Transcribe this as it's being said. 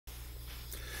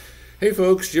Hey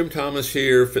folks, Jim Thomas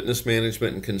here, Fitness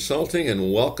Management and Consulting,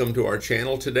 and welcome to our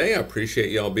channel today. I appreciate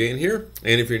y'all being here.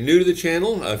 And if you're new to the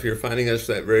channel, if you're finding us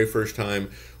that very first time,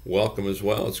 welcome as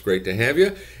well. It's great to have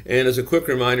you. And as a quick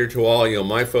reminder to all,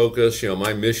 my focus,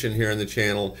 my mission here on the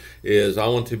channel is I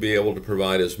want to be able to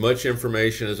provide as much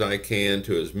information as I can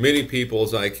to as many people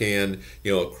as I can,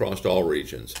 across all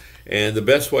regions. And the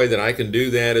best way that I can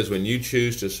do that is when you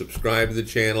choose to subscribe to the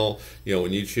channel,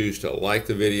 when you choose to like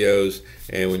the videos,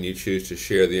 and when you choose to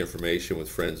share the information with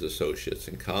friends, associates,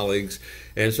 and colleagues.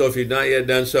 And so if you've not yet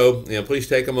done so, please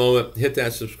take a moment, hit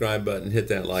that subscribe button, hit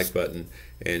that like button,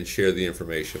 and share the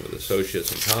information with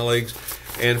associates and colleagues.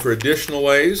 And for additional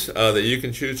ways that you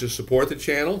can choose to support the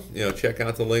channel, check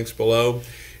out the links below.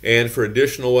 And for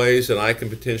additional ways that I can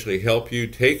potentially help you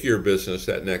take your business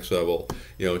that next level,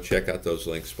 check out those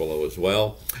links below as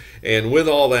well. And with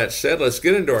all that said, let's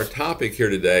get into our topic here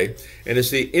today, and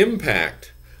it's the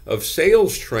impact of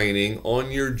sales training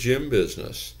on your gym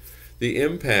business. The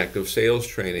impact of sales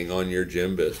training on your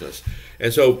gym business.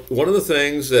 And so one of the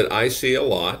things that I see a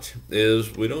lot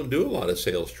is we don't do a lot of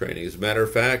sales training. As a matter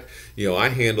of fact, I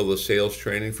handle the sales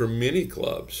training for many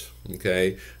clubs,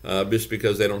 okay, just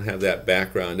because they don't have that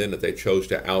background in it. They chose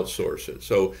to outsource it.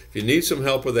 So if you need some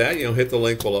help with that, hit the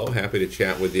link below. Happy to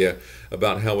chat with you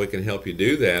about how we can help you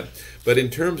do that. But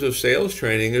in terms of sales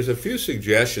training, there's a few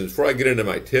suggestions. Before I get into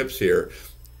my tips here,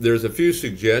 there's a few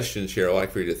suggestions here I'd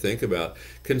like for you to think about.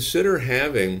 Consider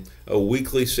having a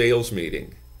weekly sales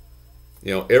meeting.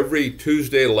 Every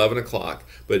Tuesday at 11 o'clock,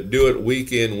 but do it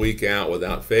week in, week out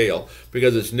without fail,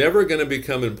 because it's never going to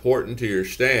become important to your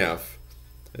staff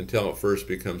until it first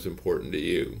becomes important to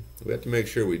you. We have to make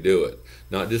sure we do it,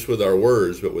 not just with our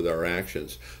words, but with our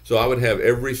actions. So I would have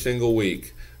every single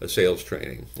week a sales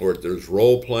training, or if there's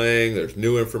role playing, there's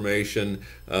new information.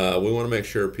 We want to make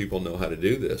sure people know how to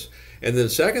do this. And then the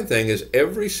second thing is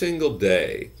every single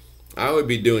day, I would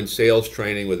be doing sales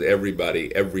training with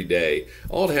everybody every day.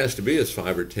 All it has to be is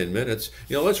 5 or 10 minutes.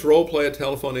 Let's role play a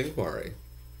telephone inquiry.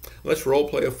 Let's role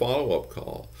play a follow-up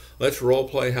call. Let's role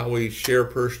play how we share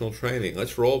personal training.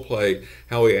 Let's role play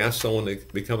how we ask someone to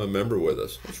become a member with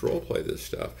us. Let's role play this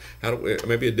stuff. How do we,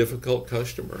 maybe a difficult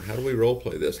customer. How do we role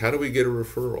play this? How do we get a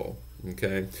referral?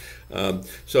 Okay,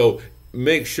 so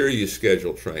make sure you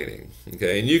schedule training.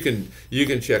 Okay, and you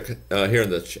can check here on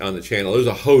the channel. There's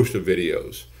a host of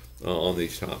videos on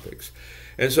these topics.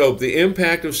 And so the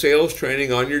impact of sales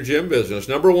training on your gym business.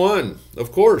 Number one,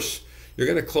 of course, you're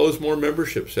going to close more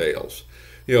membership sales.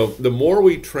 The more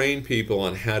we train people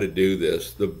on how to do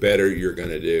this, the better you're going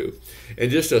to do.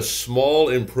 And just a small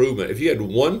improvement, if you had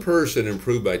one person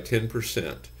improve by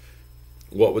 10%,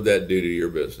 what would that do to your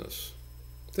business?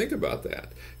 Think about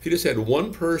that. If you just had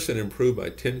one person improve by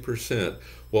 10%,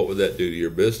 what would that do to your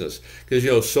business?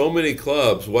 Because so many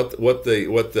clubs, what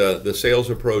the sales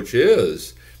approach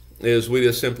is we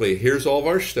just simply, here's all of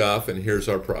our stuff and here's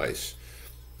our price.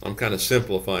 I'm kind of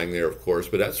simplifying there, of course,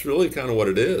 but that's really kind of what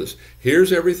it is.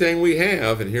 Here's everything we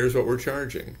have and here's what we're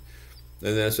charging.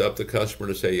 And that's up to the customer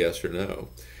to say yes or no.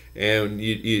 And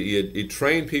you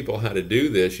train people how to do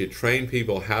this. You train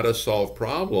people how to solve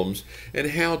problems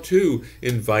and how to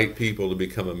invite people to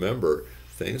become a member.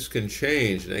 Things can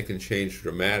change, and they can change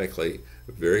dramatically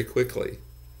very quickly.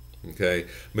 Okay,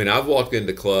 I've walked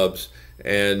into clubs,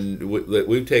 and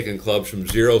we've taken clubs from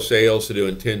 0 sales to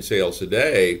doing 10 sales a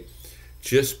day,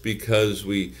 just because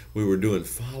we were doing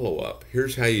follow-up.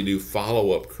 Here's how you do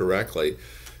follow-up correctly.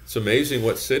 It's amazing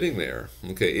what's sitting there,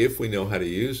 okay, if we know how to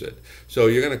use it. So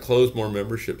you're going to close more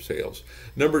membership sales.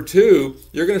 Number two,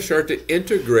 you're going to start to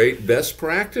integrate best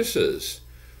practices.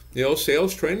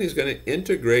 Sales training is going to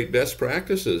integrate best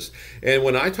practices. And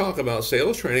when I talk about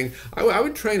sales training, I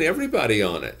would train everybody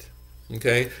on it.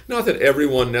 Okay, not that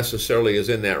everyone necessarily is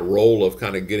in that role of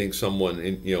kind of getting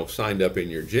someone signed up in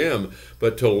your gym,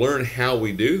 but to learn how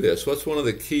we do this. What's one of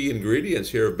the key ingredients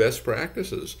here of best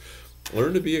practices?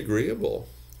 Learn to be agreeable.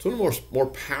 It's one of the more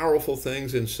powerful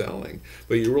things in selling,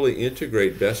 but you really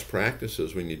integrate best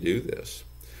practices when you do this.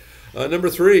 Number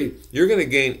three, you're going to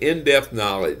gain in-depth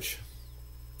knowledge.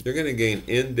 You're going to gain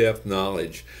in-depth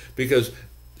knowledge because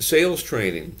sales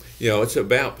training, it's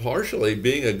about partially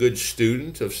being a good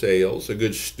student of sales, a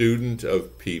good student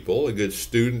of people, a good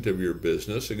student of your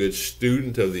business, a good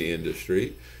student of the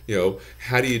industry.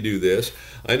 How do you do this?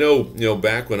 I know,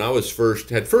 back when I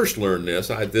had first learned this,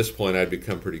 at this point I'd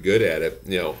become pretty good at it,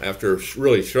 after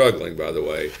really struggling, by the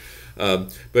way.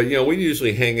 But we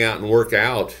usually hang out and work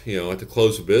out, at the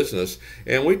close of business,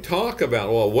 and we talk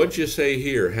about, well, what'd you say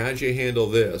here? How'd you handle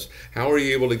this? How are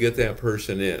you able to get that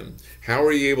person in? How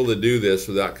are you able to do this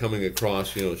without coming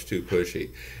across, as too pushy?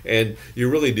 And you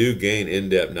really do gain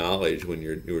in-depth knowledge when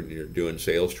you're doing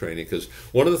sales training, because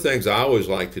one of the things I always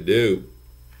like to do,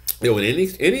 in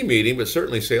any meeting, but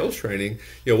certainly sales training,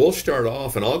 we'll start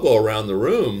off and I'll go around the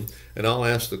room and I'll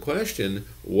ask the question,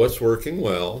 what's working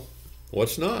well,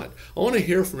 what's not? I want to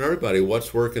hear from everybody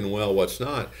what's working well, what's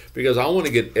not, because I want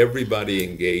to get everybody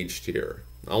engaged here.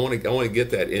 I want to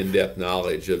get that in-depth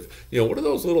knowledge of, what are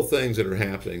those little things that are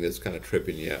happening that's kind of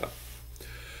tripping you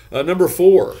up. Number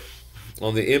 4,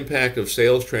 on the impact of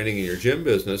sales training in your gym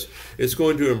business, it's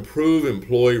going to improve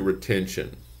employee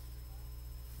retention.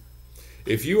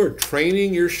 If you are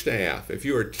training your staff, if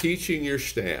you are teaching your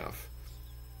staff,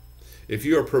 if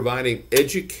you are providing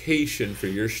education for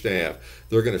your staff,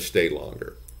 they're going to stay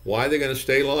longer. Why are they going to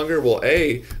stay longer? Well,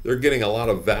 A, they're getting a lot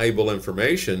of valuable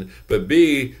information, but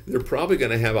B, they're probably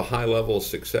going to have a high level of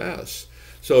success.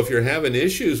 So if you're having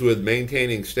issues with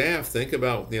maintaining staff, think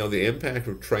about the impact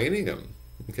of training them.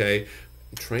 Okay,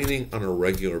 training on a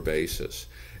regular basis.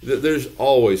 There's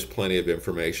always plenty of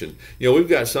information. We've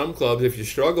got some clubs, if you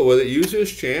struggle with it, use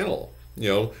this channel.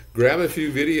 Grab a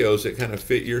few videos that kind of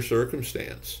fit your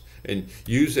circumstance and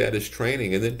use that as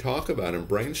training, and then talk about them,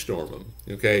 brainstorm them.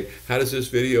 Okay, how does this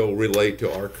video relate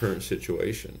to our current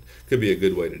situation? Could be a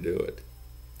good way to do it.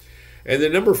 And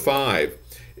then number 5,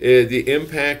 the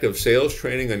impact of sales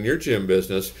training on your gym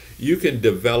business. You can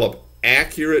develop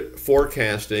accurate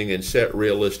forecasting and set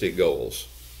realistic goals.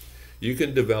 You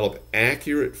can develop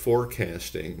accurate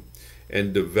forecasting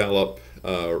and develop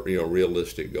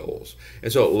realistic goals.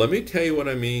 And so let me tell you what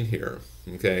I mean here.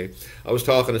 Okay, I was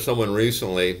talking to someone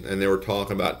recently, and they were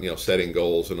talking about setting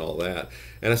goals and all that.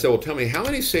 And I said, well, tell me, how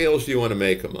many sales do you want to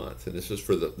make a month? And this is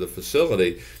for the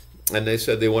facility. And they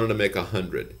said they wanted to make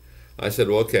 100. I said,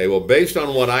 well, okay, well, based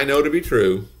on what I know to be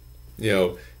true,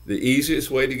 the easiest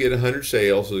way to get 100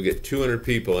 sales is to get 200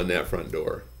 people in that front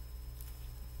door.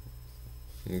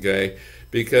 Okay,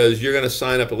 because you're going to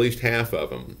sign up at least half of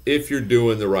them if you're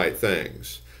doing the right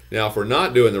things. Now, if we're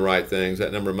not doing the right things,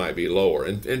 that number might be lower.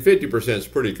 And 50% is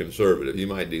pretty conservative. You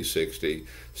might do 60,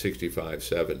 65,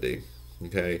 70.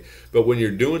 Okay, but when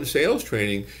you're doing sales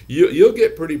training, you'll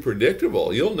get pretty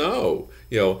predictable. You'll know,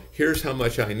 here's how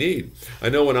much I need. I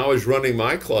know when I was running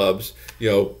my clubs,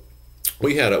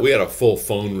 we had a full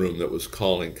phone room that was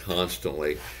calling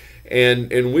constantly.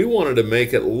 And we wanted to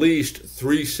make at least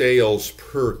 3 sales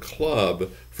per club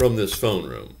from this phone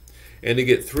room. And to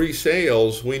get 3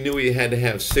 sales, we knew we had to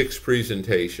have 6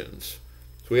 presentations.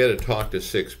 So we had to talk to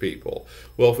 6 people.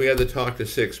 Well, if we had to talk to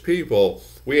 6 people,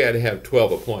 we had to have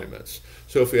 12 appointments.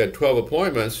 So if we had 12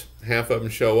 appointments, half of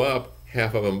them show up,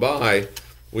 half of them buy,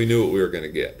 we knew what we were going to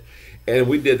get. And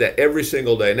we did that every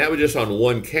single day, and that was just on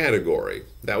one category.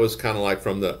 That was kind of like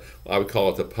from I would call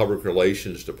it the public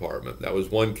relations department. That was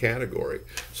one category.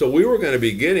 So we were going to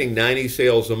be getting 90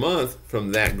 sales a month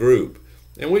from that group.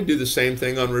 And we do the same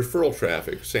thing on referral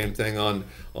traffic, same thing on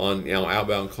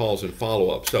outbound calls and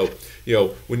follow-up. So,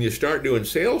 when you start doing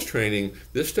sales training,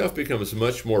 this stuff becomes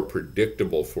much more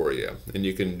predictable for you, and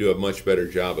you can do a much better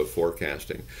job of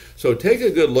forecasting. So take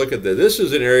a good look at this. This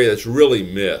is an area that's really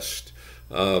missed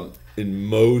in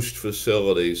most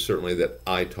facilities, certainly that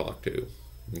I talk to.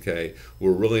 Okay,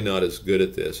 we're really not as good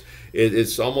at this.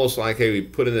 It's almost like, hey, we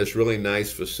put in this really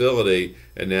nice facility,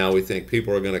 and now we think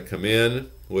people are going to come in,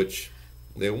 which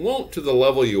they won't to the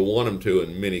level you want them to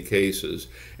in many cases.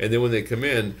 And then when they come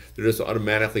in, they're just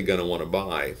automatically going to want to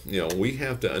buy. We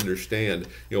have to understand,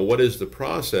 what is the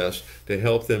process to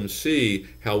help them see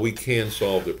how we can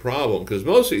solve the problem. Because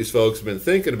most of these folks have been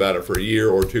thinking about it for a year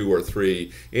or 2 or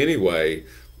 3 anyway.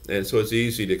 And so it's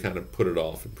easy to kind of put it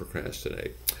off and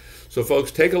procrastinate. So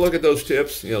folks, take a look at those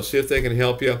tips, see if they can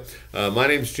help you. My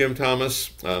name's Jim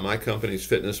Thomas. My company's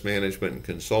Fitness Management and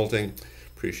Consulting.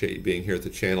 Appreciate you being here at the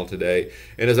channel today.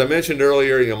 And as I mentioned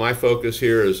earlier, my focus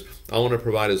here is I want to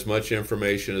provide as much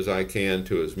information as I can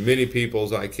to as many people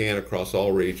as I can across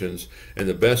all regions. And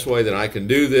the best way that I can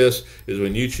do this is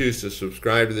when you choose to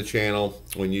subscribe to the channel,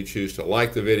 when you choose to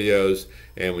like the videos,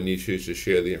 and when you choose to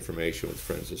share the information with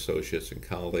friends, associates, and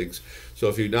colleagues. So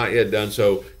if you've not yet done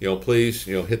so, please,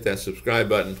 hit that subscribe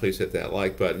button. Please hit that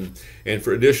like button. And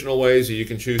for additional ways that you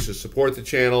can choose to support the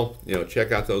channel,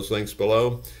 check out those links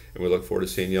below. And we look forward to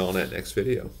seeing you all in that next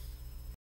video.